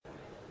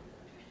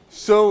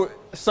So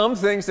some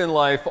things in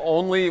life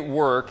only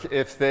work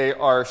if they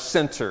are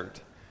centered.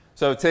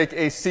 So take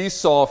a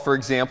seesaw, for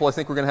example. I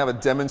think we're going to have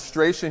a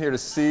demonstration here to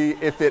see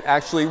if it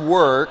actually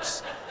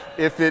works,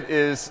 if it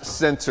is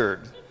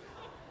centered.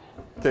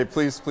 Okay,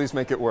 please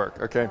make it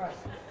work, okay?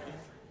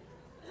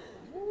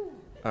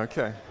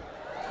 Okay.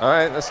 All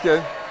right, that's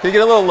good. Can you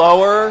get a little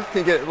lower? Can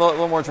you get a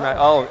little more dramatic?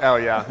 Oh,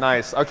 yeah,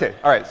 nice. Okay,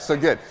 all right, so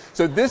good.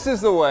 So this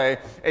is the way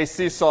a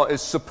seesaw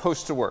is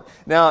supposed to work.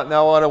 Now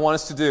what I want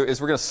us to do is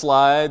we're going to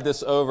slide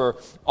this over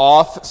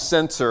off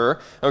center.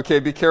 Okay,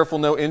 be careful,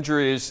 no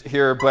injuries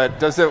here, but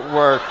does it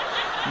work?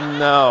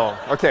 No.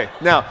 Okay,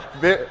 now,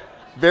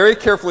 very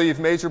carefully, you've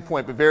made your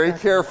point, but very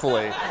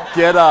carefully,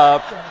 get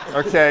up,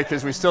 okay,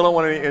 because we still don't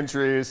want any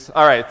injuries.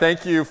 All right,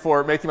 thank you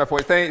for making my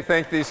point.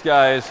 Thank these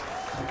guys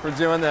for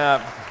doing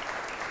that.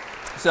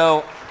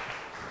 So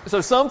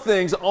some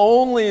things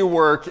only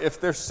work if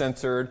they're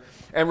centered,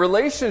 and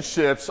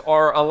relationships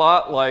are a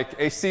lot like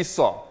a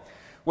seesaw.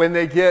 When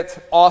they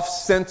get off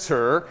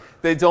center,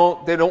 they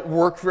don't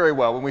work very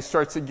well. When we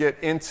start to get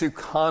into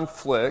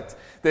conflict,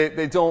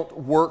 they don't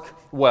work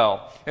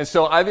well. And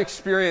so I've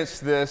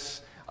experienced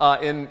this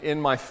in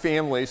my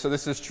family. So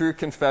this is true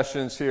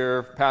confessions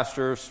here,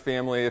 pastor's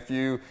family. If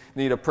you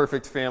need a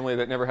perfect family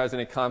that never has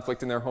any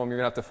conflict in their home, you're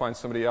going to have to find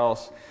somebody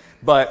else.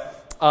 But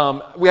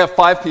we have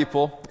 5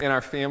 people in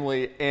our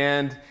family,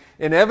 and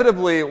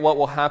inevitably what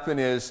will happen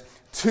is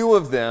 2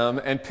 of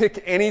them, and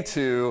pick any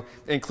 2,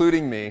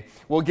 including me,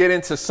 will get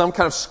into some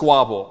kind of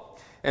squabble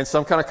and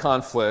some kind of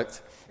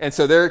conflict. And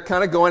so they're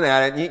kind of going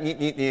at it,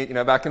 neat,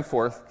 back and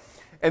forth.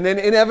 And then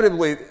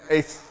inevitably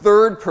a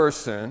 3rd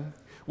person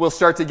will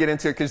start to get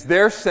into it because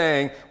they're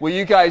saying, will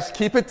you guys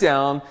keep it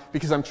down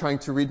because I'm trying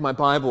to read my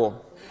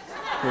Bible,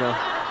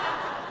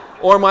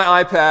 or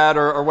my iPad,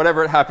 or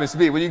whatever it happens to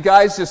be. Will you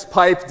guys just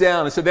pipe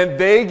down? And so then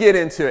they get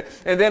into it.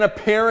 And then a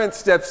parent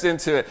steps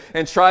into it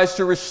and tries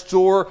to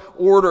restore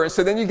order. And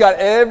so then you got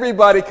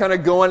everybody kind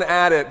of going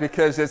at it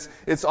because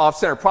it's off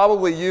center.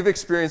 Probably you've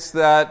experienced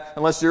that,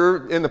 unless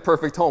you're in the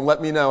perfect home.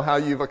 Let me know how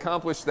you've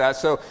accomplished that.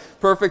 So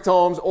perfect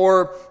homes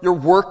or your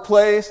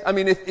workplace. I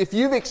mean, if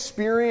you've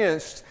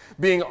experienced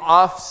being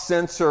off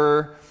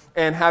center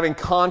and having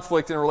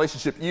conflict in a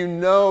relationship, you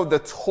know the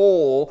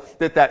toll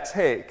that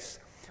takes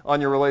on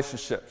your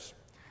relationships.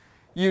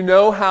 You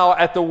know how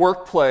at the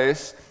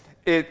workplace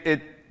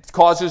it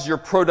causes your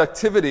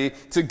productivity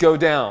to go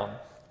down.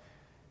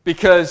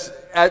 Because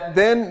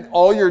then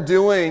all you're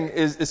doing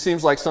is, it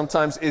seems like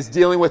sometimes, is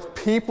dealing with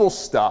people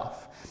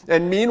stuff.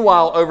 And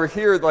meanwhile, over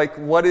here, like,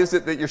 what is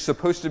it that you're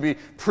supposed to be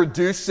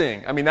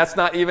producing? I mean, that's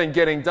not even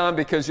getting done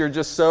because you're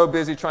just so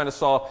busy trying to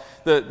solve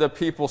the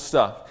people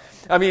stuff.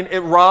 I mean,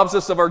 it robs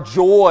us of our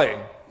joy.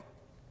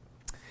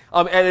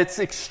 And it's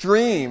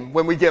extreme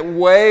when we get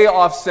way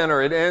off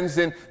center. It ends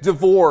in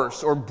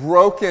divorce or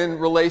broken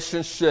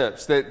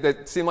relationships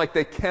that seem like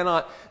they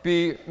cannot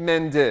be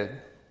mended.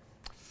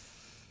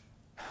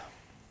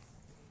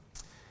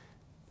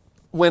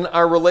 When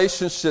our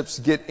relationships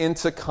get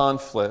into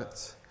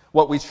conflict,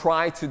 what we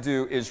try to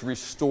do is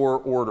restore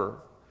order,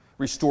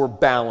 restore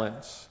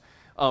balance,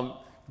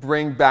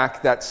 bring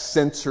back that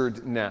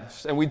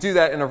centeredness. And we do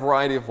that in a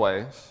variety of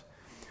ways.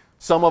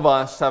 Some of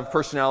us have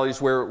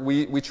personalities where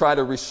we try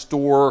to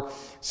restore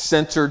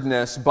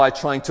centeredness by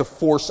trying to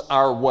force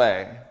our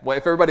way. Well,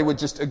 if everybody would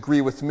just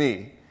agree with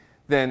me,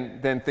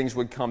 then things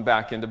would come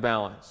back into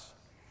balance.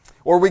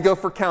 Or we go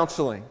for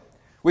counseling,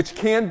 which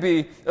can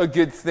be a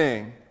good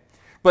thing.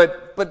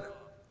 But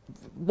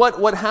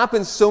what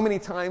happens so many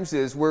times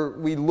is where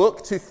we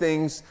look to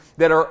things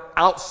that are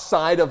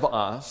outside of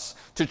us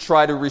to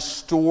try to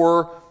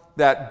restore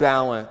that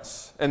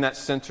balance and that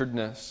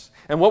centeredness.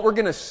 And what we're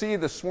going to see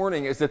this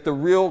morning is that the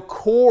real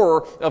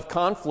core of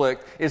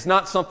conflict is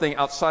not something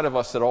outside of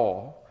us at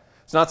all.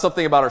 It's not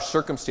something about our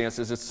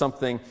circumstances. It's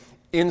something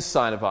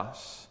inside of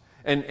us,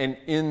 an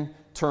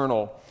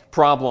internal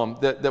problem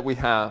that we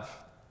have.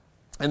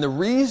 And the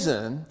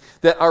reason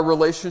that our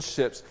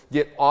relationships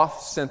get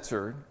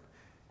off-centered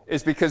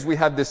is because we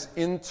have this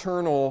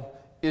internal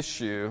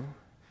issue.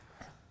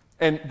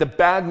 And the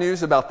bad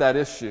news about that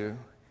issue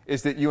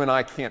is that you and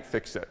I can't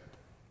fix it.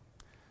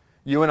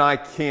 You and I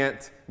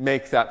can't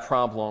make that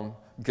problem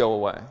go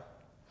away.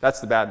 That's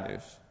the bad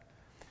news.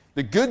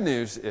 The good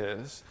news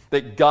is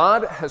that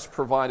God has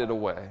provided a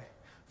way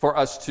for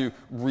us to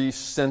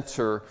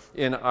recenter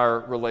in our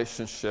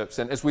relationships.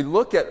 And as we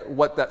look at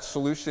what that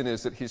solution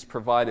is that He's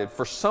provided,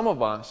 for some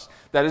of us,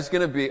 that is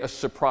going to be a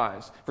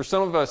surprise. For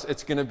some of us,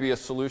 it's going to be a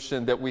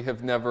solution that we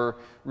have never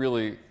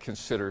really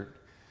considered.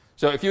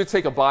 So if you would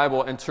take a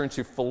Bible and turn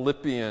to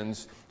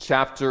Philippians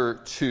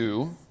chapter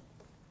 2.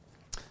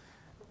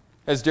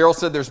 As Daryl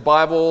said, there's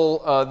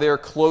Bible there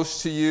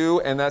close to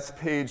you, and that's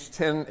page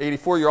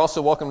 1084. You're also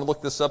welcome to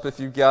look this up if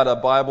you've got a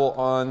Bible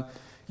on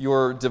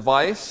your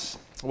device.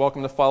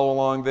 Welcome to follow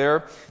along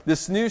there.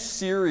 This new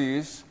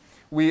series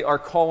we are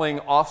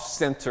calling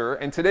Off-Center,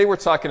 and today we're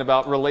talking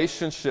about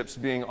relationships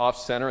being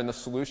off-center and the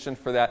solution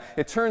for that.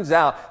 It turns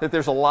out that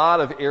there's a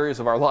lot of areas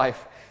of our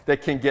life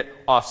that can get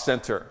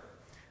off-center.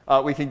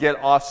 We can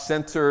get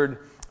off-centered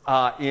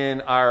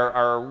in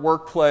our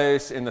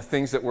workplace, in the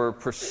things that we're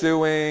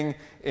pursuing,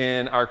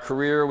 in our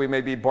career. We may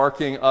be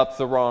barking up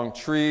the wrong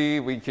tree.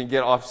 We can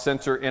get off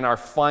center in our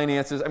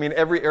finances. I mean,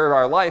 every area of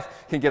our life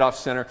can get off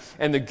center.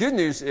 And the good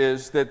news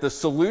is that the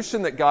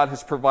solution that God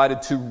has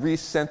provided to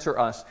recenter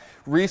us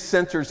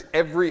recenters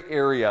every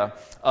area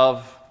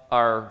of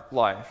our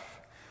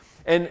life.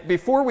 And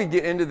before we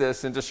get into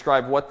this and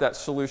describe what that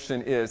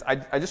solution is,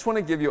 I just want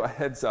to give you a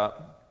heads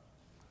up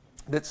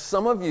that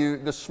some of you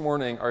this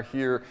morning are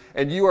here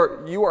and you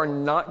are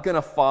not going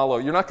to follow,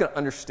 you're not going to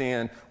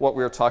understand what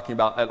we are talking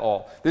about at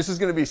all. This is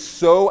going to be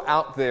so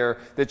out there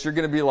that you're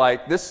going to be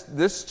like,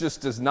 this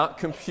just does not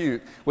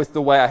compute with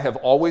the way I have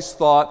always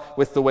thought,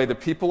 with the way the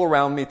people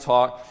around me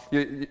talk.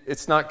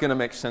 It's not going to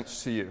make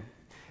sense to you.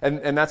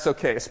 And that's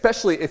okay,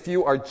 especially if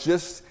you are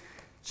just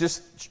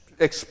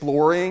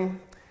exploring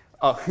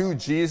who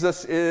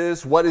Jesus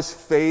is, what is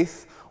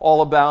faith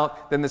all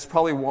about, then this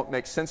probably won't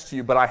make sense to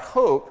you. But I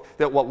hope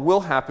that what will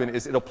happen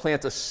is it'll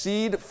plant a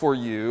seed for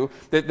you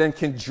that then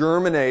can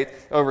germinate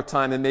over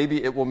time, and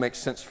maybe it will make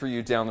sense for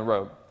you down the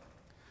road.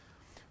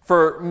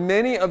 For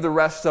many of the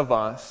rest of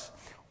us,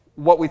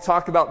 what we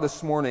talked about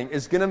this morning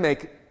is going to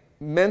make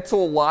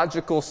mental,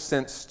 logical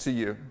sense to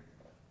you.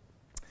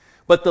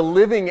 But the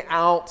living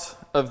out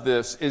of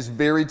this is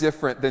very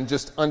different than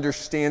just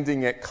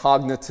understanding it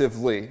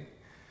cognitively.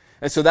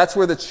 And so that's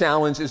where the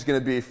challenge is going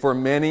to be for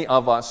many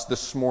of us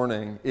this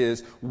morning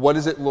is, what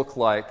does it look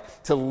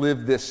like to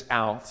live this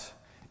out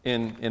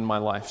in my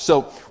life?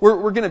 So we're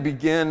going to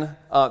begin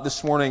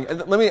this morning.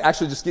 And let me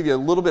actually just give you a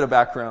little bit of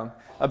background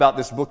about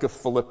this book of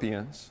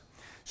Philippians.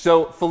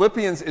 So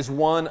Philippians is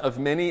one of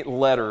many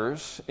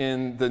letters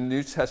in the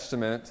New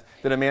Testament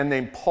that a man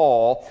named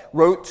Paul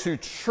wrote to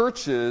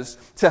churches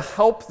to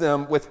help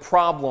them with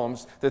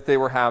problems that they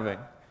were having.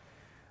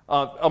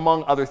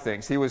 Among other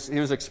things, he was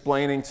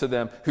explaining to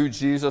them who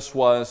Jesus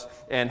was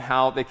and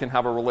how they can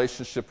have a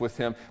relationship with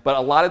him. But a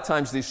lot of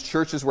times these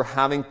churches were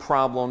having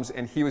problems,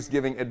 and he was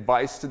giving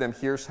advice to them.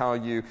 Here's how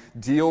you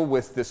deal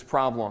with this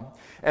problem.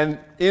 And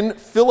in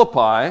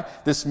Philippi,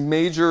 this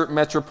major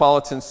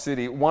metropolitan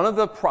city, one of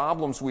the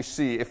problems we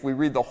see if we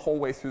read the whole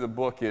way through the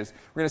book is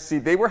we're going to see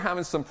they were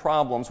having some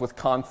problems with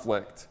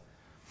conflict.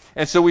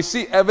 And so we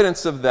see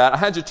evidence of that. I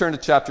had you turn to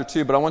chapter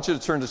 2, but I want you to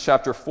turn to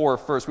chapter 4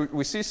 first.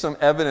 We see some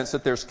evidence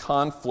that there's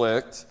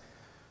conflict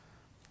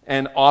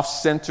and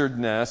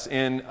off-centeredness.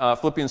 In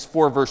Philippians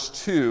 4,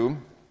 verse 2,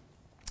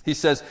 he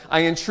says,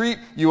 I entreat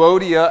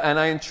Euodia and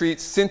I entreat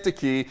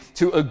Syntyche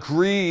to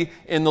agree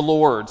in the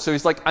Lord. So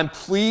he's like, I'm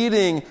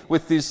pleading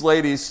with these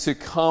ladies to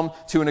come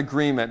to an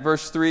agreement.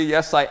 Verse 3,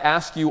 yes, I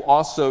ask you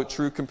also,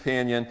 true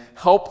companion,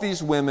 help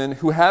these women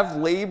who have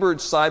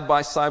labored side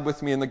by side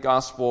with me in the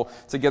gospel,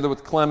 together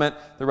with Clement,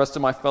 the rest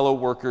of my fellow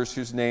workers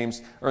whose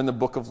names are in the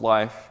book of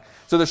life.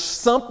 So there's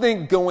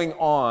something going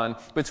on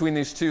between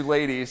these two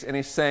ladies, and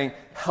he's saying,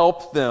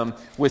 help them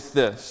with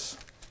this.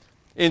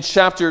 In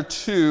chapter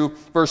 2,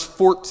 verse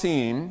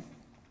 14,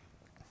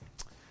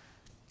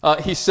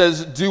 he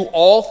says, do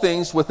all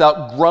things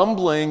without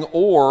grumbling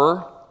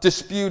or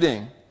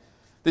disputing,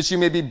 that you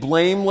may be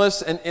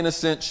blameless and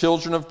innocent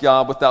children of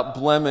God without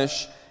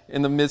blemish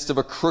in the midst of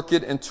a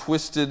crooked and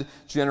twisted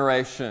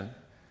generation.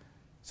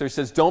 So he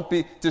says, don't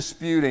be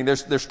disputing.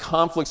 There's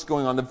conflicts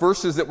going on. The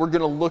verses that we're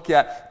going to look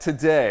at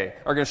today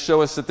are going to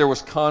show us that there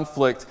was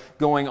conflict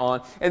going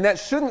on. And that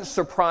shouldn't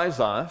surprise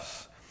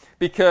us.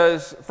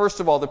 Because, first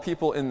of all, the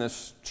people in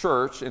this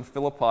church in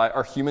Philippi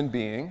are human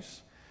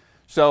beings.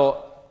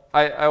 So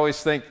I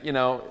always think, it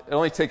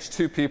only takes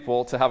two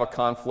people to have a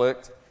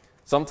conflict.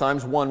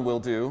 Sometimes one will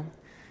do.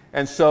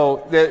 And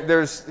so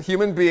there's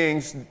human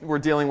beings we're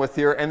dealing with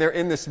here, and they're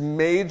in this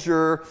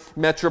major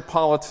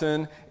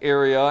metropolitan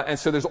area. And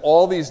so there's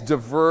all these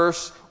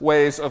diverse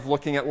ways of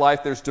looking at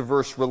life. There's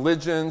diverse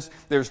religions.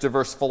 There's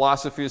diverse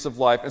philosophies of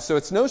life. And so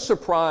it's no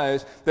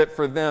surprise that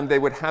for them they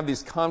would have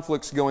these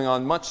conflicts going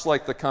on, much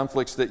like the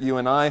conflicts that you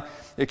and I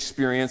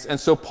experience. And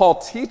so Paul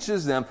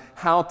teaches them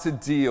how to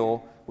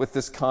deal with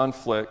this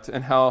conflict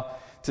and how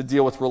to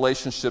deal with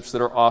relationships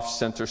that are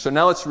off-center. So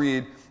now let's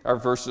read our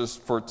verses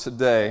for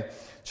today.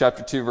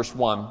 Chapter 2, verse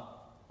 1.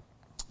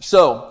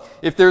 So,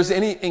 if there's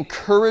any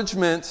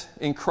encouragement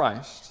in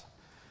Christ,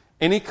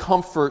 any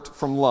comfort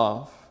from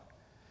love,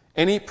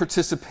 any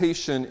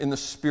participation in the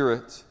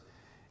Spirit,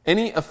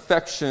 any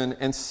affection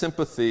and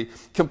sympathy,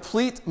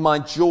 complete my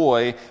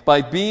joy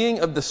by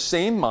being of the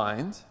same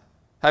mind,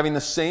 having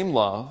the same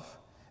love,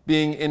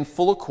 being in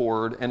full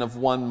accord and of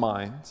one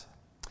mind.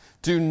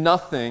 Do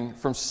nothing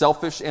from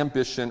selfish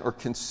ambition or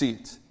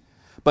conceit,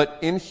 but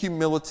in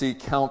humility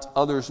count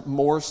others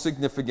more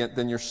significant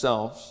than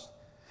yourselves.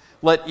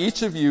 Let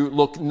each of you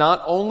look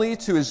not only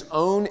to his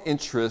own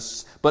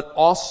interests, but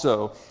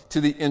also to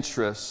the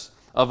interests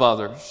of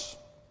others.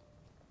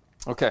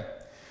 Okay,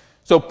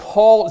 so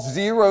Paul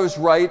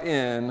zeroes right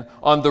in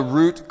on the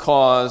root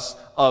cause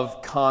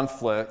of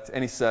conflict,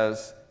 and he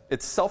says,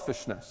 it's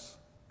selfishness.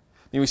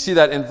 And we see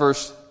that in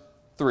verse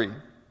 3.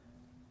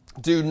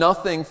 Do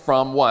nothing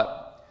from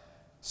what?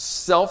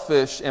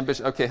 Selfish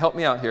ambition. Okay, help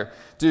me out here.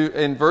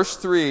 In verse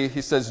 3,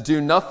 he says,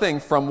 do nothing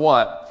from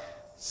what?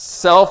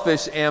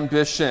 Selfish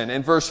ambition.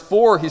 In verse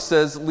 4, he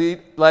says,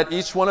 let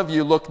each one of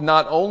you look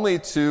not only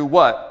to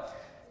what?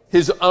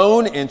 His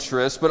own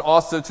interests, but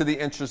also to the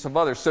interests of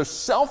others. So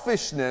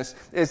selfishness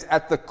is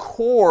at the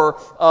core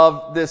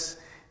of this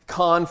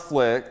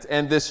conflict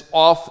and this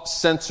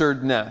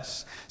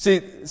off-centeredness.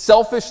 See,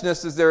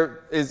 selfishness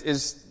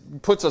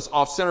puts us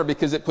off-center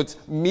because it puts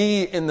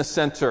me in the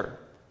center.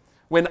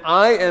 When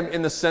I am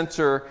in the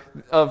center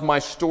of my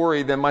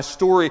story, then my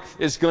story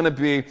is going to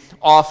be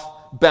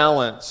off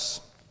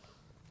balance.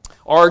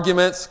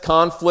 Arguments,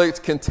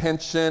 conflict,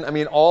 contention,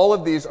 all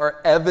of these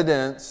are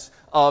evidence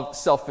of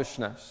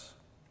selfishness.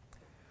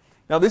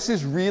 Now, this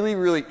is really,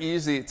 really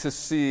easy to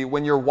see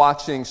when you're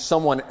watching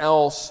someone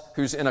else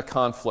who's in a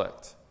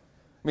conflict.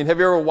 Have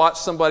you ever watched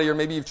somebody, or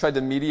maybe you've tried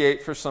to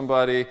mediate for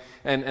somebody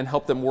and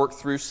help them work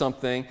through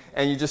something,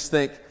 and you just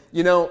think,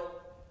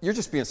 you're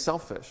just being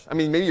selfish.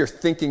 Maybe you're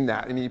thinking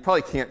that. You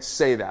probably can't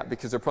say that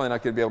because they're probably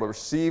not going to be able to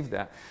receive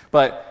that.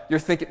 But you're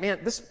thinking, man,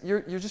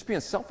 you're just being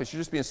selfish.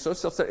 You're just being so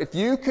self-centered. If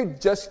you could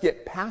just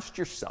get past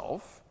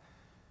yourself,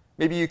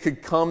 maybe you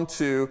could come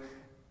to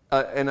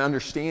an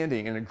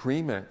understanding, an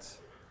agreement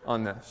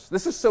on this.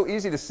 This is so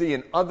easy to see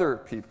in other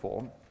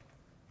people,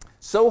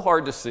 so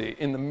hard to see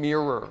in the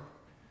mirror.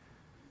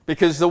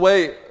 Because the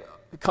way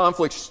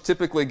conflicts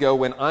typically go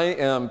when I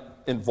am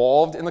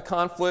involved in the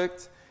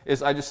conflict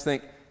is I just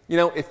think,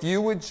 if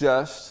you would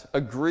just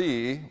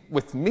agree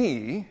with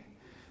me,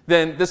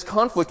 then this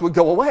conflict would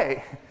go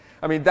away.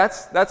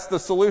 That's the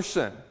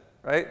solution,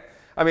 right?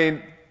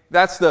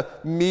 That's the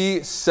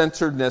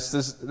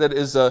me-centeredness that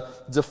is a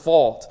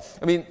default.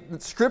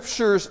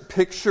 Scripture's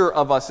picture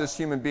of us as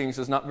human beings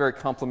is not very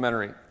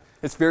complimentary.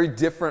 It's very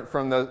different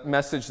from the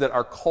message that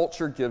our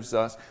culture gives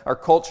us. Our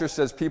culture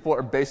says people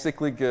are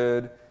basically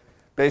good,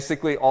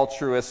 basically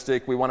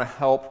altruistic. We want to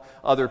help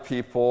other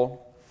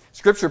people.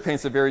 Scripture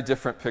paints a very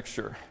different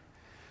picture.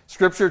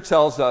 Scripture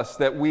tells us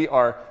that we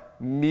are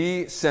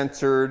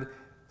me-centered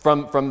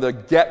from the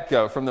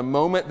get-go. From the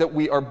moment that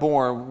we are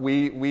born,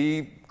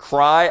 we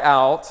cry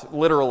out,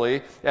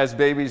 literally, as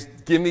babies,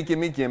 gimme,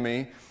 gimme,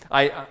 gimme.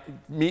 I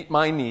meet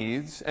my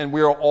needs, and we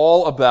are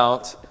all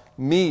about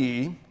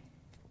me.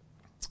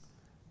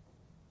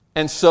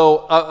 And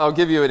so I'll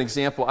give you an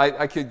example.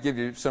 I could give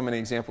you so many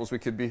examples. We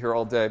could be here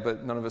all day,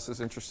 but none of us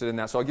is interested in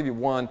that. So I'll give you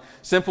one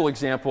simple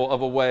example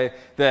of a way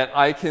that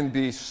I can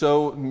be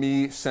so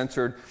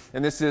me-centered.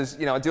 And this is,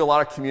 I do a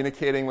lot of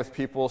communicating with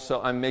people,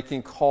 so I'm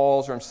making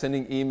calls or I'm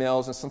sending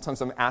emails, and sometimes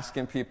I'm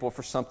asking people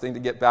for something to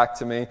get back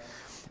to me.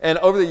 And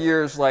over the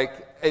years,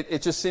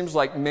 it just seems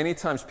like many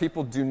times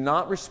people do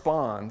not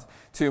respond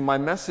to my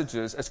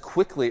messages as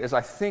quickly as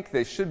I think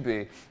they should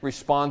be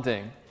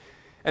responding.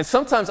 And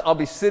sometimes I'll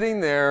be sitting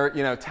there,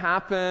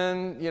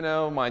 tapping,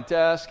 my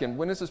desk, and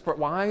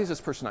why is this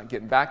person not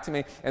getting back to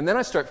me? And then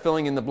I start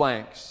filling in the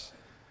blanks.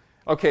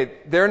 Okay,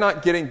 they're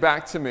not getting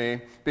back to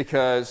me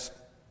because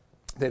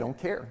they don't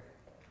care.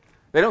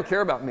 They don't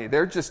care about me.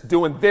 They're just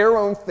doing their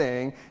own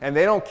thing, and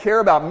they don't care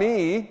about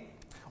me,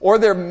 or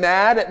they're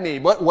mad at me.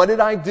 What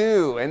did I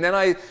do? And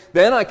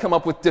then I come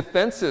up with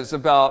defenses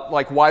about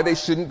why they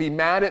shouldn't be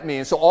mad at me.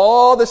 And so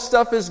all this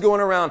stuff is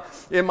going around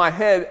in my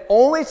head,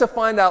 only to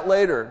find out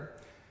later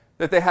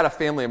that they had a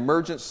family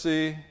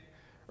emergency,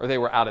 or they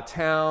were out of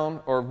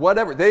town, or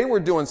whatever. They were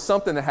doing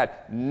something that had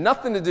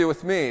nothing to do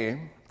with me,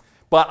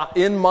 but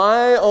in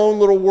my own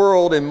little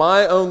world, in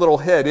my own little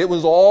head, it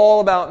was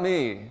all about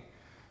me.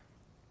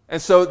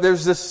 And so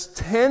there's this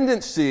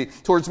tendency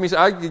towards me.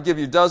 I could give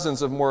you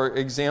dozens of more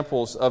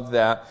examples of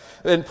that.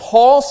 And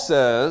Paul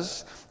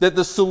says that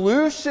the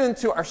solution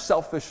to our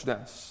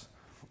selfishness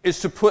is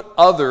to put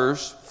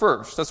others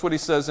first. That's what he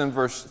says in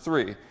verse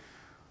 3.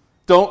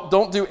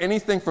 Don't do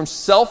anything from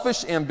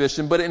selfish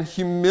ambition, but in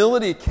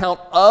humility count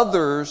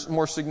others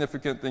more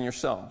significant than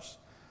yourselves.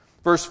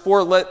 Verse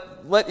 4,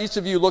 let each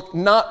of you look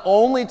not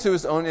only to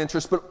his own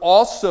interest, but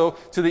also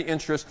to the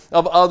interest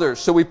of others.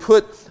 So we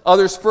put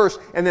others first,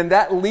 and then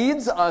that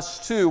leads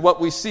us to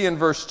what we see in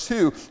verse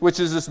 2,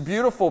 which is this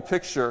beautiful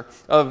picture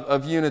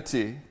of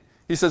unity.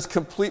 He says,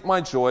 complete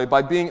my joy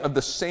by being of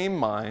the same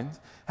mind,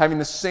 having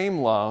the same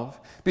love,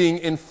 being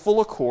in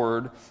full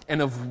accord, and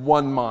of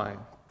one mind.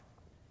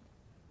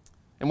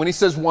 And when he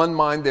says one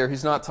mind there,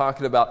 he's not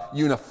talking about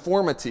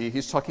uniformity.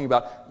 He's talking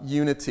about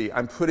unity.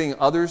 I'm putting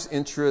others'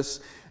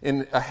 interests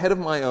ahead of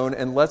my own,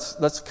 and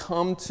let's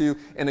come to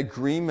an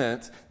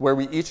agreement where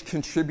we each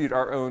contribute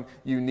our own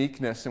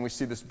uniqueness, and we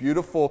see this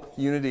beautiful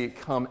unity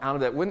come out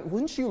of that.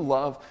 Wouldn't you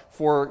love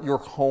for your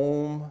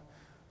home,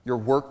 your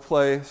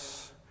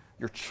workplace,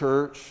 your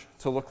church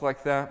to look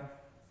like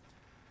that?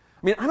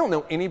 I don't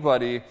know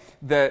anybody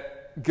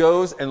that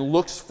goes and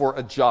looks for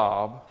a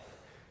job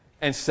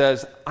and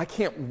says, I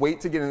can't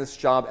wait to get in this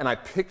job, and I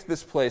picked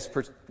this place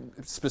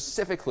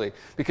specifically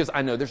because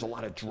I know there's a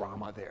lot of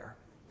drama there.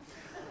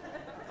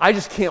 I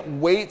just can't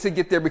wait to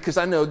get there because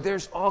I know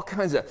there's all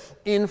kinds of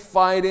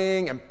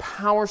infighting and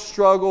power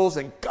struggles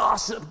and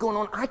gossip going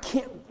on. I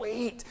can't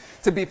wait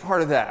to be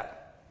part of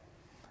that.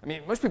 I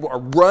mean, most people are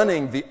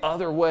running the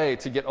other way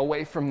to get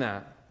away from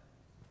that.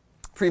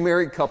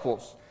 Pre-married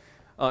couples.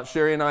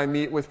 Sherry and I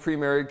meet with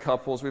pre-married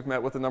couples. We've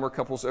met with a number of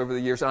couples over the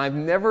years, and I've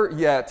never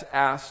yet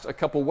asked a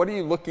couple, what are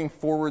you looking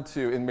forward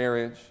to in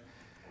marriage?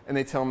 And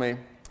they tell me,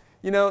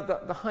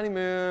 the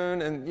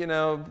honeymoon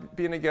and,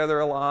 being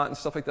together a lot and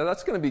stuff like that,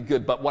 that's going to be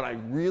good, but what I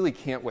really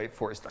can't wait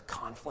for is the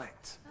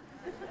conflict.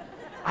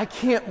 I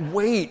can't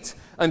wait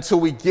until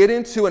we get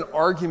into an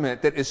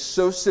argument that is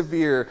so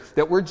severe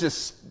that we're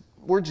just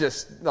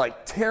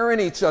like tearing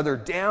each other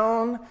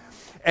down.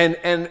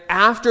 And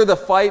after the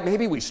fight,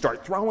 maybe we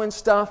start throwing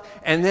stuff,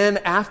 and then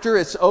after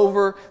it's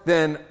over,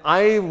 then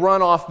I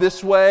run off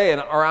this way,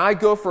 or I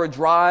go for a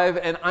drive,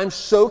 and I'm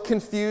so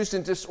confused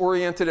and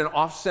disoriented and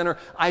off-center,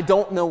 I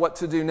don't know what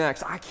to do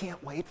next. I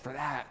can't wait for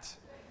that.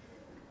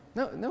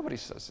 No, nobody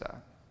says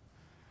that.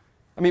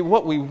 I mean,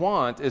 what we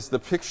want is the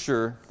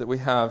picture that we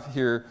have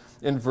here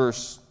in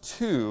verse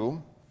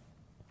 2,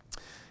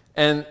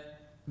 and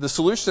the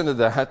solution to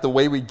that, the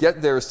way we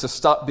get there, is to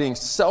stop being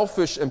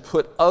selfish and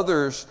put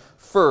others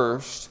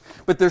first.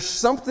 But there's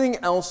something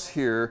else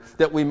here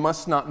that we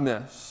must not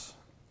miss.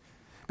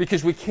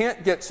 Because we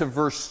can't get to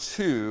verse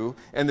 2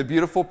 and the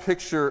beautiful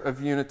picture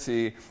of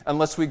unity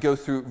unless we go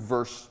through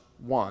verse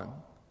 1.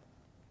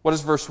 What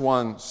does verse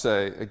 1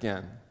 say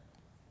again?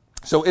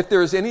 So if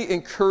there is any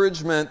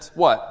encouragement,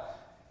 what?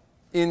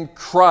 In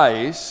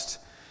Christ,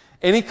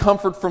 any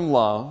comfort from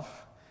love,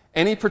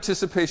 any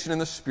participation in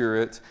the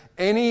Spirit,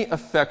 any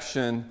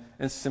affection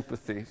and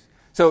sympathy.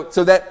 So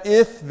that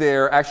if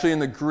there, actually in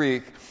the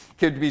Greek,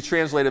 could be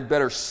translated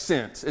better,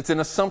 since. It's an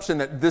assumption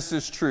that this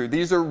is true.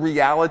 These are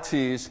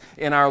realities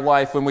in our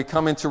life when we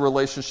come into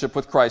relationship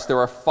with Christ. There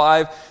are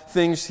 5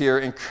 things here: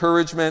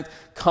 encouragement,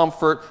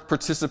 comfort,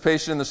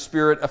 participation in the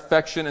Spirit,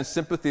 affection, and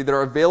sympathy that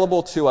are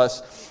available to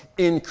us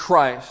in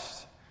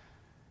Christ.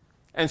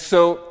 And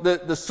so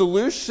the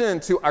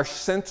solution to our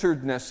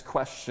centeredness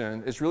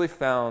question is really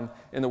found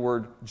in the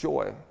word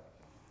joy.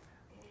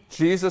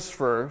 Jesus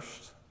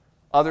first,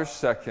 others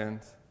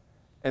second,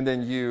 and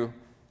then you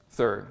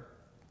third.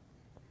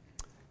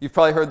 You've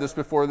probably heard this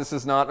before. This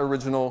is not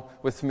original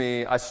with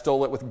me. I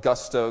stole it with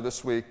gusto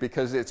this week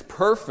because it's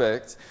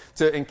perfect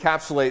to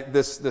encapsulate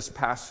this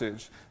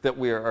passage that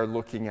we are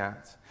looking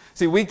at.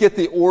 See, we get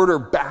the order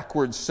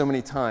backwards so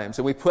many times,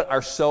 and we put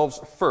ourselves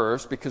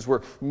first because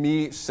we're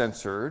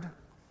me-centered.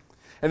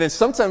 And then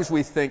sometimes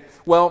we think,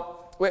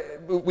 well,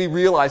 we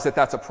realize that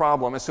that's a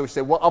problem, and so we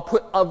say, well, I'll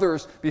put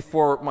others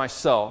before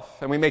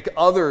myself, and we make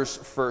others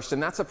first,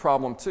 and that's a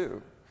problem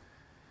too.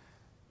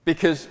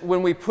 Because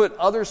when we put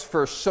others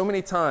first so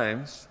many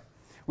times,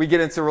 we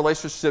get into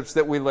relationships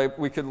that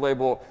we could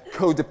label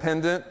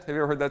codependent. Have you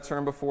ever heard that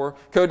term before?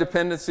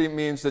 Codependency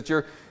means that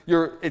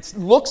it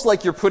looks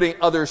like you're putting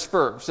others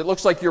first. It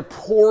looks like you're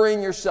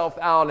pouring yourself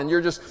out and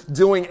you're just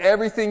doing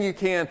everything you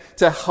can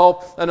to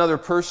help another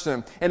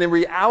person. And in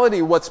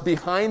reality, what's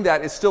behind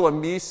that is still a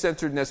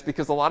me-centeredness,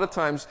 because a lot of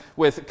times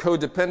with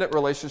codependent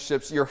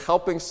relationships, you're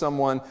helping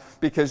someone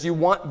because you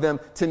want them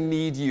to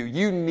need you.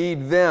 You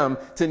need them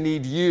to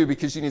need you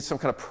because you need some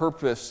kind of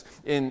purpose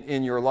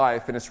in your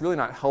life. And it's really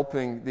not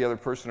helping the other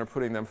person or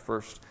putting them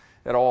first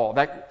at all.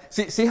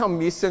 See how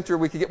me-centered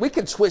we can get? We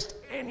can twist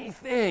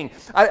anything.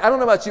 I don't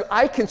know about you.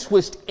 I can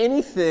twist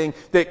anything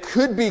that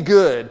could be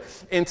good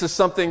into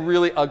something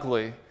really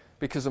ugly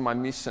because of my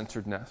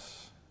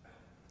me-centeredness.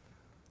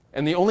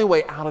 And the only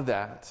way out of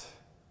that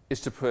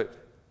is to put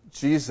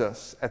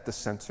Jesus at the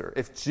center.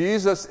 If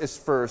Jesus is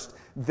first,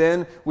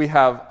 then we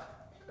have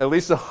at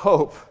least a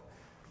hope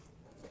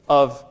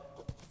of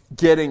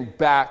getting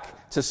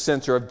back to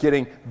center, of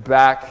getting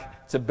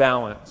back to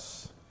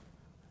balance.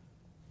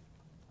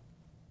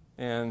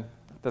 And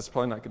that's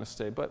probably not going to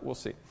stay, but we'll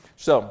see.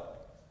 So,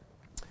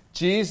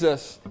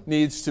 Jesus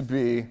needs to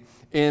be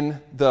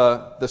in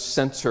the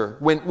center.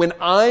 When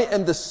I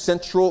am the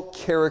central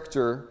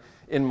character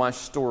in my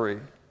story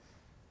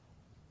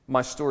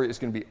is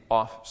going to be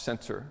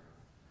off-center.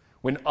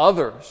 When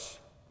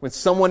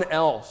someone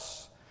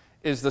else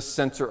is the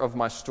center of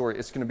my story,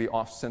 it's going to be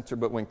off-center.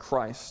 But when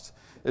Christ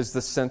is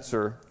the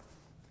center,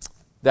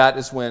 that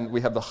is when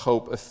we have the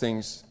hope of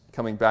things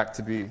coming back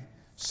to be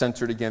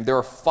centered again. There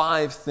are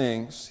 5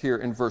 things here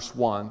in verse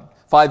 1,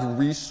 5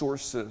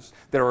 resources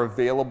that are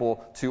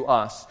available to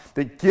us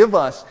that give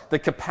us the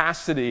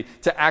capacity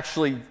to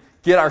actually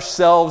get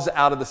ourselves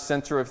out of the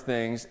center of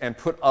things and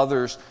put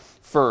others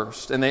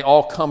first. And they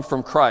all come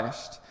from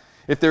Christ.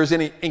 If there's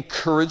any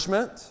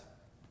encouragement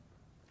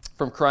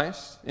from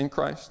Christ, in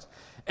Christ,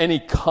 any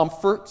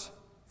comfort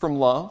from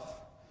love,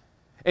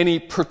 any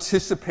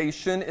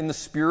participation in the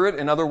Spirit,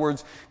 in other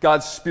words,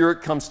 God's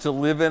Spirit comes to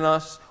live in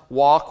us,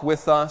 walk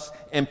with us,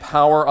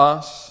 empower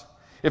us.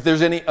 If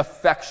there's any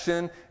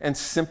affection and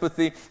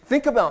sympathy,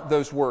 think about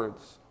those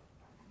words.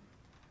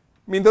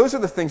 I mean, those are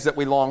the things that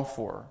we long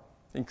for.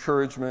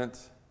 Encouragement,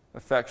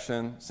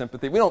 affection,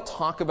 sympathy. We don't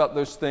talk about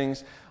those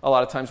things a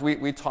lot of times.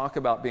 We talk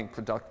about being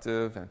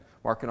productive and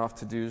marking off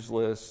to-dos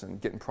lists and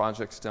getting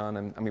projects done.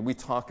 And I mean, we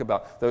talk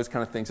about those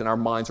kind of things, and our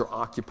minds are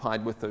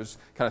occupied with those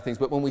kind of things.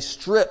 But when we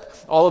strip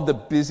all of the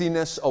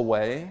busyness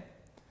away,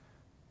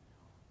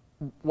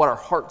 what our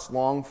hearts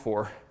long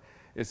for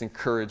is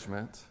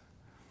encouragement,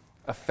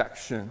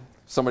 affection,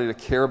 somebody to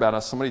care about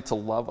us, somebody to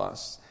love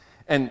us.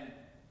 And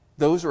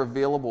those are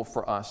available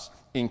for us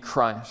in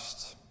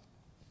Christ.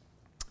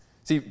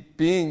 See,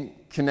 being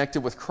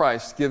connected with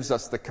Christ gives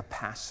us the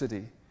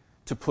capacity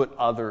to put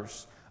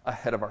others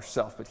ahead of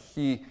ourselves, but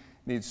He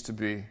needs to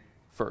be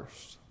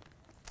first.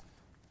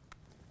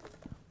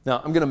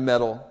 Now, I'm going to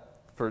meddle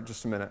for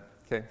just a minute.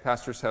 Okay,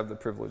 pastors have the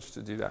privilege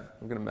to do that.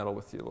 I'm going to meddle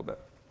with you a little bit.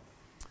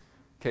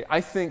 Okay,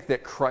 I think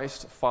that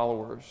Christ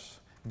followers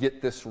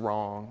get this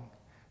wrong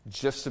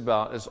just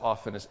about as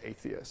often as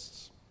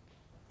atheists.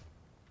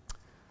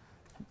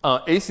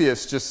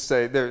 Atheists just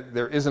say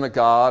there isn't a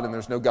God, and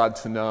there's no God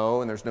to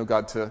know, and there's no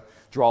God to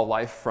draw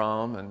life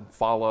from and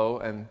follow.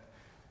 And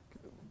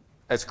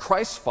as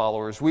Christ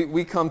followers,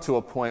 we come to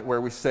a point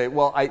where we say,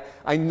 well,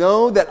 I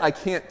know that I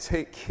can't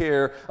take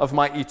care of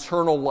my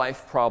eternal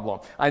life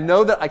problem. I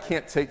know that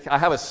I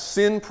have a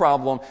sin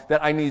problem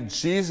that I need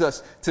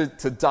Jesus to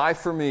die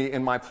for me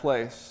in my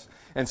place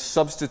and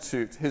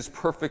substitute His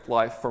perfect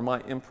life for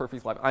my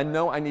imperfect life. I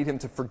know I need Him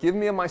to forgive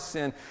me of my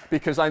sin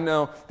because I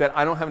know that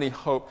I don't have any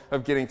hope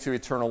of getting to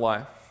eternal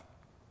life.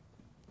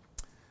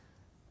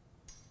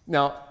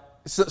 Now,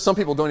 some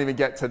people don't even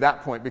get to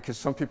that point because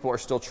some people are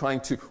still trying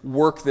to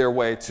work their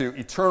way to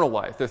eternal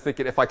life. They're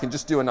thinking, if I can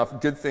just do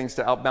enough good things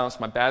to outbalance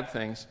my bad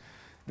things,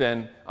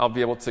 then I'll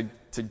be able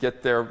to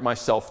get there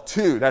myself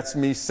too. That's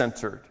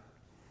me-centered.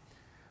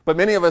 But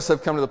many of us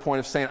have come to the point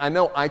of saying, I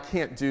know I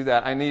can't do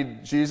that. I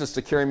need Jesus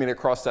to carry me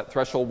across that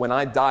threshold. When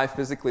I die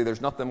physically,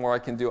 there's nothing more I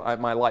can do.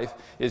 My life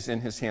is in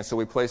His hands. So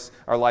we place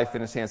our life in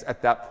His hands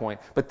at that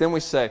point. But then we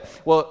say,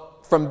 well,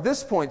 from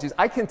this point, Jesus,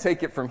 I can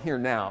take it from here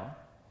now.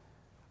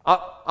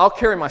 I'll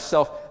carry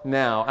myself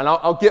now, and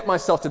I'll get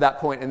myself to that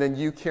point, and then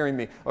you carry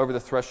me over the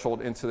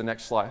threshold into the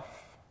next life.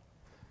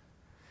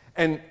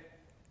 And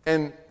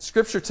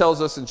Scripture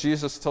tells us, and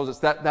Jesus tells us,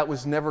 that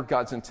was never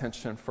God's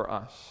intention for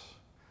us.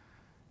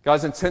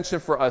 God's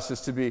intention for us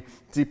is to be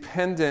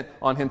dependent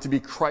on Him, to be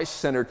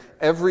Christ-centered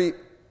every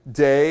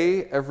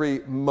day,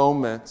 every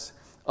moment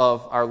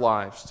of our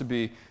lives, to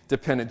be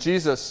dependent.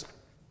 Jesus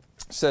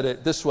said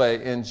it this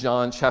way in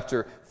John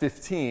chapter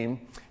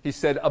 15. He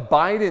said,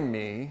 "Abide in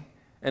me,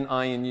 and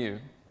I in you.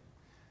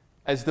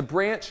 As the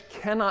branch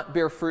cannot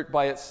bear fruit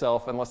by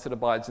itself unless it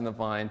abides in the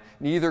vine,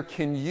 neither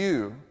can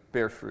you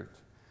bear fruit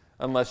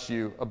unless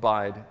you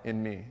abide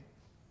in me.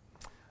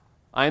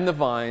 I am the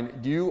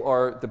vine, you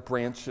are the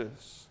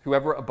branches.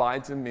 Whoever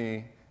abides in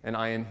me and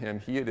I in him,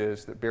 he it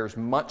is that bears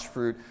much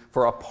fruit.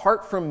 For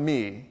apart from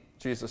me,"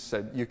 Jesus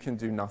said, "you can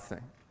do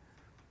nothing."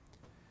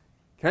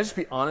 Can I just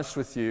be honest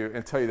with you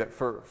and tell you that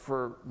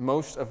for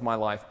most of my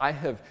life, I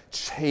have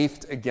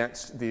chafed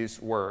against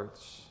these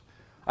words.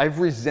 I've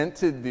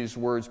resented these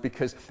words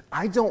because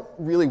I don't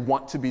really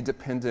want to be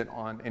dependent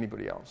on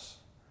anybody else.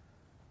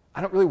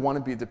 I don't really want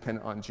to be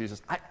dependent on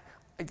Jesus.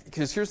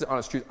 Because here's the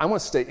honest truth. I want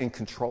to stay in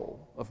control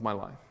of my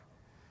life.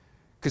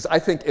 Because I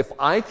think if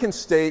I can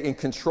stay in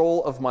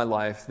control of my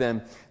life,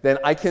 then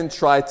I can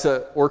try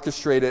to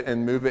orchestrate it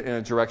and move it in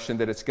a direction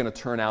that it's going to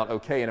turn out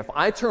okay. And if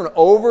I turn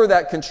over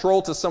that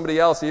control to somebody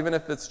else, even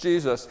if it's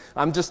Jesus,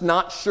 I'm just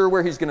not sure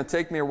where He's going to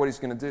take me or what He's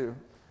going to do.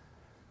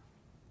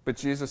 But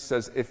Jesus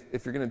says,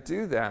 if you're going to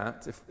do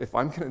that, if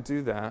I'm going to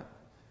do that,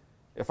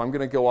 if I'm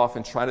going to go off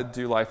and try to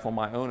do life on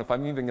my own, if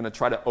I'm even going to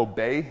try to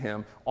obey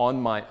Him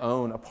on my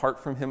own,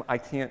 apart from Him, I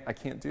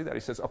can't do that. He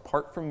says,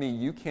 apart from me,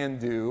 you can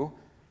do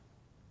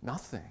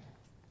nothing.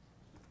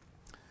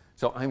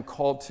 So I'm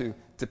called to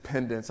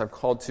dependence. I'm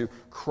called to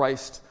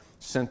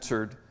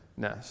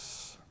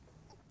Christ-centeredness.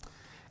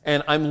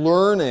 And I'm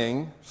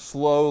learning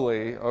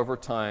slowly over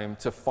time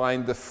to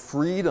find the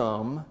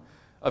freedom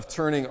of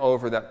turning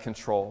over that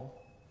control.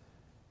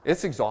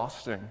 It's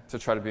exhausting to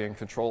try to be in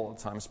control all the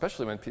time,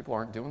 especially when people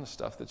aren't doing the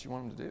stuff that you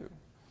want them to do.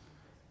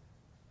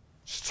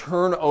 Just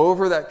turn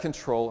over that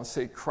control and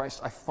say,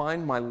 Christ, I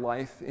find my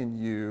life in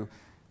you.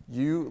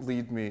 You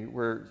lead me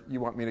where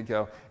you want me to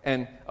go.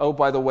 And, oh,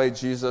 by the way,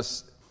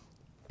 Jesus,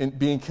 in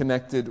being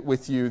connected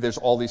with you, there's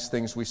all these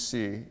things we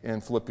see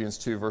in Philippians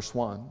 2, verse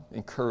 1.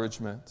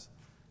 Encouragement,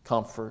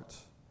 comfort,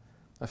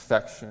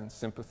 affection,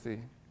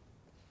 sympathy.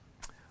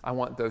 I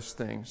want those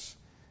things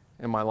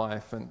in my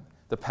life. And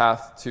the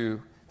path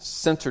to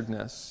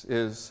centeredness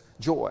is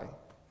joy.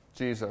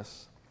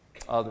 Jesus,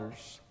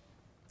 others,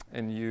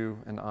 and you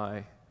and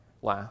I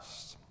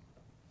last.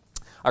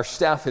 Our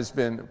staff has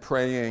been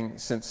praying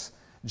since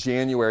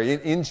January.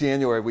 In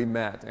January, we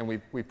met and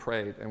we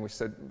prayed and we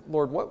said,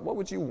 Lord, what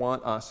would you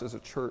want us as a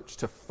church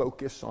to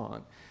focus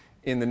on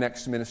in the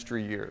next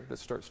ministry year that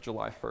starts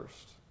July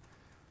 1st?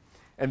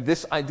 And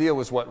this idea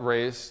was what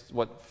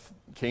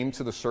came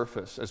to the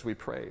surface as we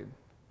prayed,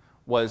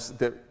 was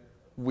that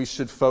we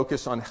should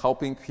focus on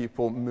helping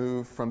people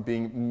move from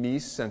being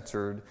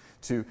me-centered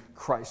to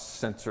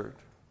Christ-centered.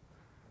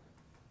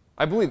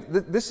 I believe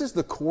this is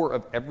the core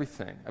of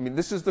everything. I mean,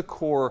 this is the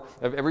core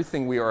of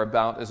everything we are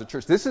about as a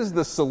church. This is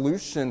the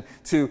solution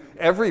to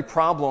every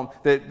problem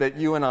that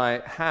you and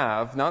I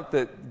have. Not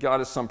that God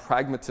is some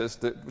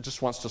pragmatist that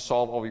just wants to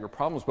solve all of your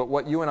problems, but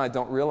what you and I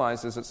don't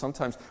realize is that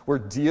sometimes we're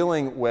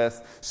dealing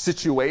with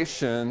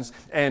situations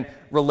and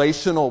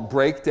relational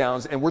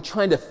breakdowns, and we're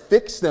trying to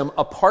fix them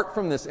apart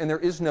from this, and there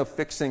is no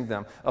fixing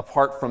them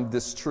apart from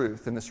this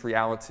truth and this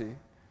reality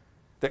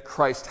that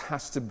Christ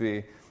has to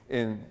be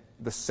in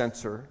the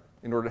center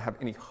in order to have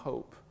any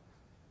hope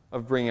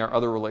of bringing our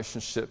other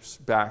relationships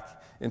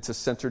back into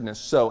centeredness.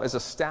 So, as a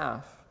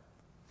staff,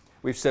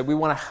 we've said we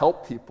want to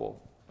help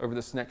people over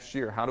this next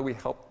year. How do we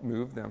help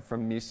move them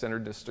from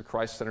me-centeredness to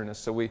Christ-centeredness?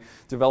 So we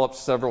developed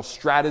several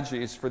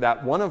strategies for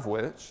that, one of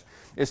which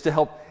is to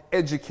help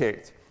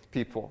educate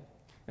people.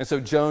 And so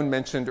Joan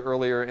mentioned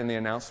earlier in the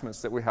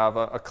announcements that we have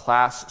a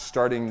class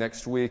starting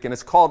next week, and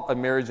it's called a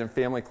marriage and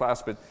family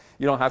class, but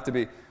you don't have to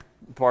be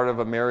part of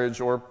a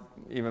marriage or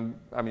even,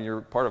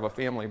 you're part of a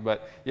family,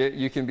 but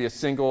you can be a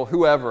single,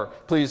 whoever.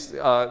 Please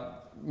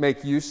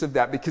make use of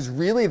that, because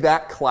really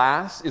that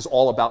class is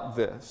all about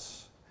this.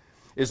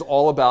 Is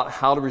all about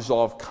how to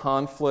resolve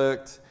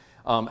conflict,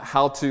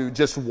 how to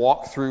just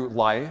walk through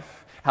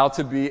life, how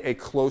to be a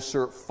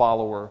closer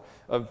follower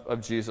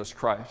of Jesus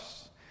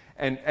Christ.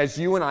 And as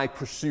you and I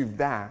pursue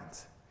that,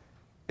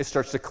 it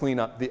starts to clean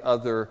up the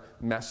other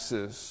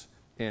messes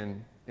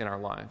in our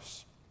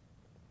lives.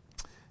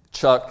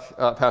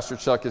 Pastor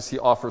Chuck, as he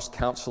offers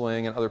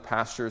counseling, and other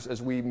pastors,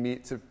 as we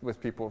meet with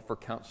people for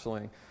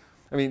counseling,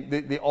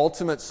 the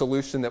ultimate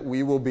solution that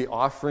we will be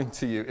offering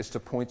to you is to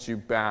point you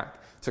back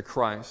to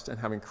Christ and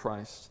having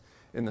Christ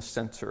in the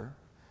center,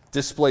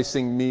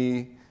 displacing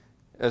me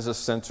as a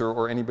center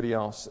or anybody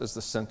else as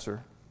the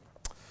center.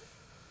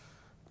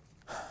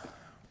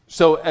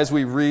 So as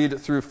we read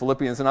through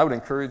Philippians, and I would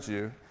encourage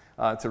you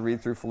to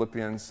read through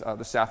Philippians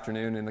this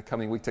afternoon. In the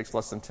coming week, takes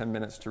less than 10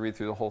 minutes to read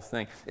through the whole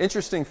thing.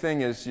 Interesting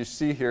thing is you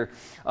see here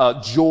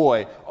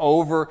joy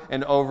over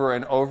and over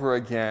and over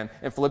again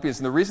in Philippians.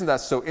 And the reason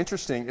that's so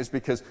interesting is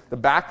because the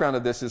background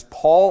of this is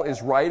Paul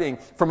is writing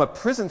from a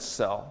prison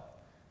cell,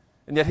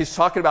 and yet he's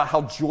talking about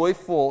how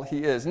joyful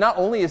he is. Not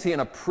only is he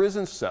in a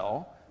prison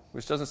cell,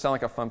 which doesn't sound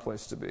like a fun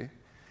place to be,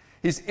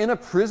 he's in a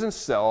prison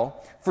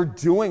cell for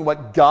doing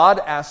what God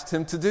asked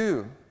him to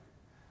do.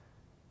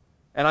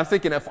 And I'm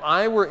thinking, if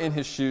I were in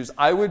his shoes,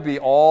 I would be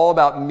all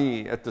about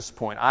me at this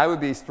point. I would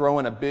be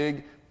throwing a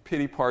big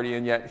pity party,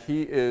 and yet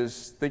he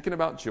is thinking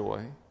about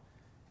joy,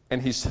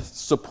 and he's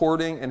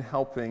supporting and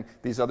helping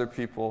these other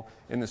people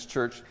in this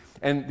church.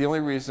 And the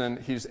only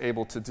reason he's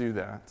able to do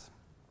that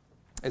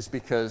is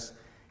because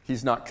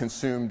he's not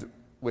consumed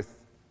with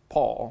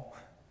Paul.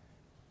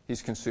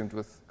 He's consumed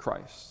with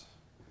Christ.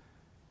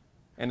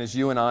 And as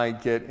you and I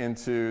get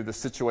into the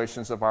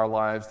situations of our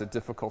lives, the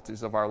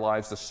difficulties of our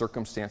lives, the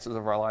circumstances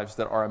of our lives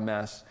that are a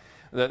mess,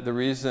 the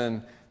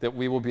reason that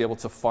we will be able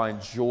to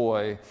find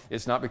joy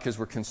is not because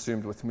we're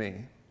consumed with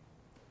me,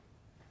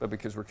 but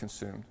because we're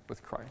consumed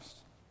with Christ.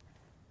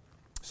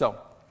 So,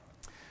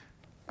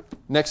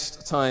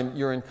 next time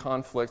you're in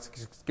conflict,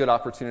 it's a good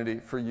opportunity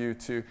for you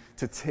to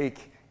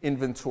take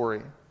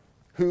inventory.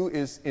 Who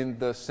is in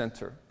the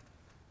center?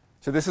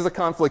 So this is a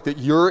conflict that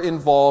you're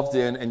involved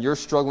in and you're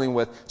struggling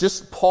with.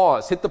 Just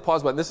pause. Hit the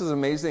pause button. This is an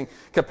amazing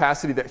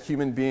capacity that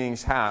human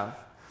beings have.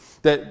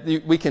 That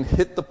we can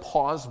hit the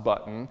pause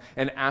button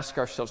and ask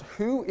ourselves,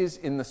 who is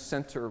in the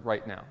center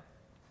right now?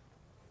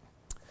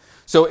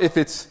 So if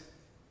it's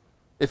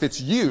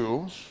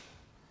you,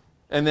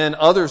 and then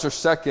others are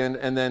second,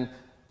 and then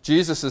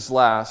Jesus is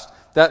last,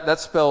 that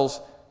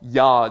spells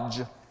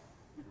Yaj.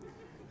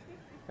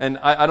 And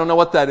I don't know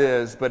what that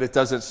is, but it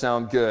doesn't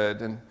sound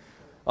good. And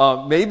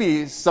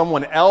maybe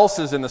someone else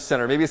is in the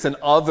center. Maybe it's an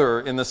other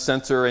in the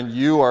center, and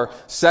you are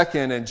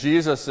second, and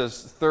Jesus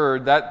is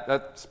third.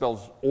 That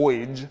spells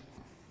oij.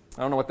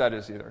 I don't know what that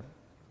is either.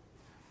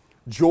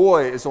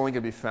 Joy is only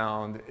going to be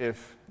found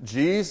if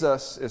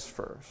Jesus is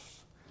first,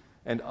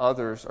 and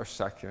others are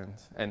second,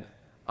 and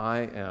I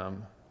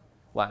am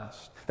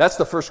last. That's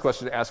the first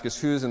question to ask, is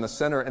who's in the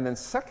center? And then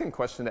second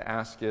question to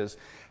ask is,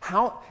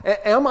 how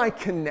am I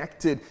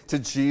connected to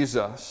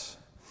Jesus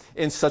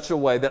in such a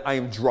way that I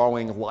am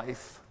drawing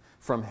life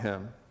from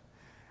him?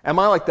 Am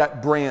I like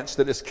that branch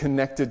that is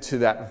connected to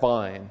that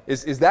vine?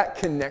 Is that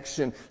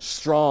connection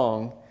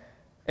strong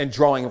and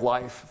drawing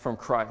life from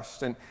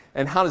Christ?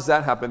 And how does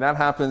that happen? That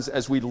happens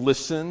as we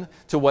listen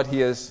to what he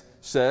has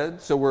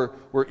said. So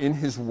we're in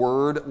his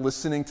word,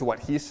 listening to what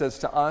he says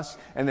to us,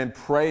 and then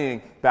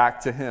praying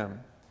back to him.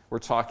 We're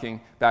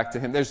talking back to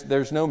him.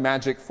 There's no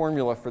magic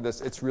formula for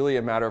this. It's really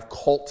a matter of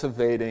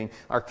cultivating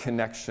our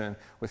connection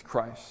with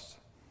Christ.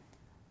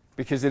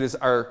 Because it is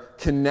our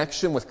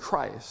connection with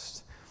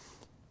Christ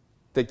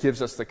that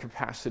gives us the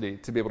capacity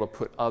to be able to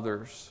put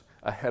others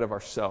ahead of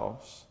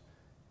ourselves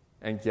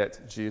and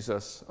get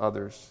Jesus,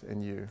 others,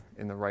 and you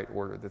in the right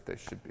order that they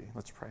should be.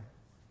 Let's pray.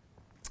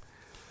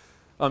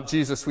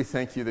 Jesus, we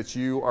thank you that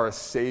you are a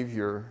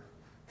Savior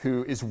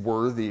who is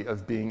worthy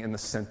of being in the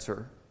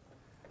center.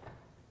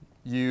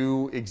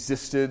 You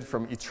existed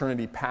from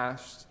eternity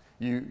past.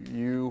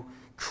 You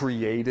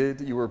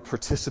created. You were a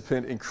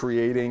participant in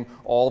creating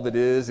all that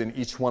is in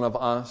each one of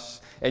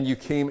us. And you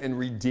came and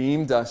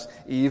redeemed us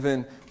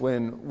even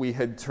when we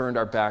had turned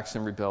our backs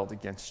and rebelled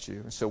against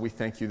you. And so we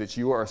thank you that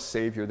you are a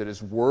Savior that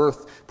is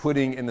worth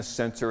putting in the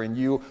center, and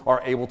you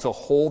are able to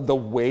hold the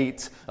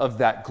weight of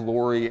that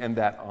glory and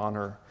that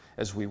honor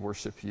as we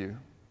worship you.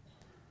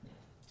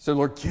 So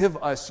Lord, give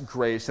us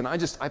grace. And I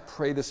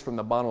pray this from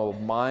the bottom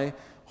of my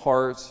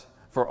heart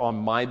for on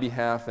my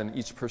behalf and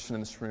each person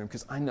in this room,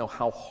 because I know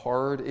how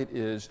hard it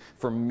is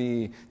for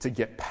me to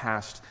get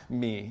past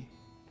me.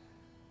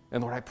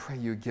 And Lord, I pray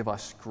you give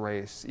us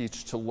grace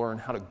each to learn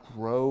how to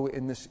grow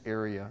in this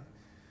area,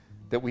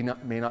 that we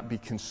may not be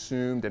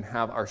consumed and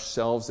have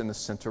ourselves in the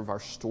center of our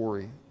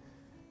story,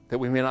 that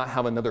we may not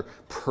have another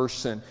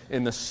person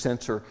in the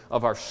center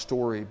of our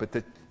story, but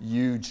that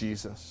you,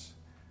 Jesus,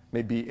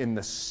 may be in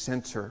the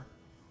center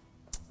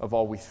of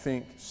all we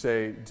think,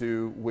 say,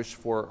 do, wish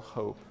for,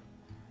 hope.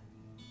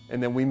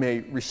 And then we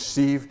may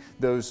receive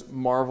those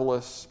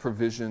marvelous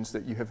provisions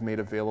that you have made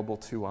available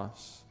to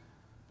us,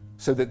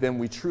 so that then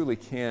we truly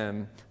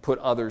can put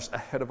others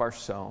ahead of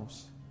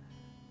ourselves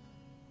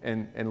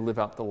and live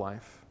out the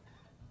life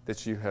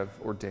that you have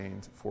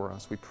ordained for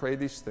us. We pray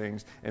these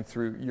things, and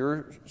through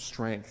your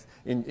strength,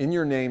 in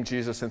your name,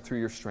 Jesus, and through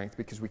your strength,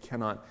 because we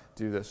cannot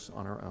do this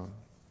on our own.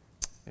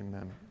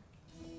 Amen.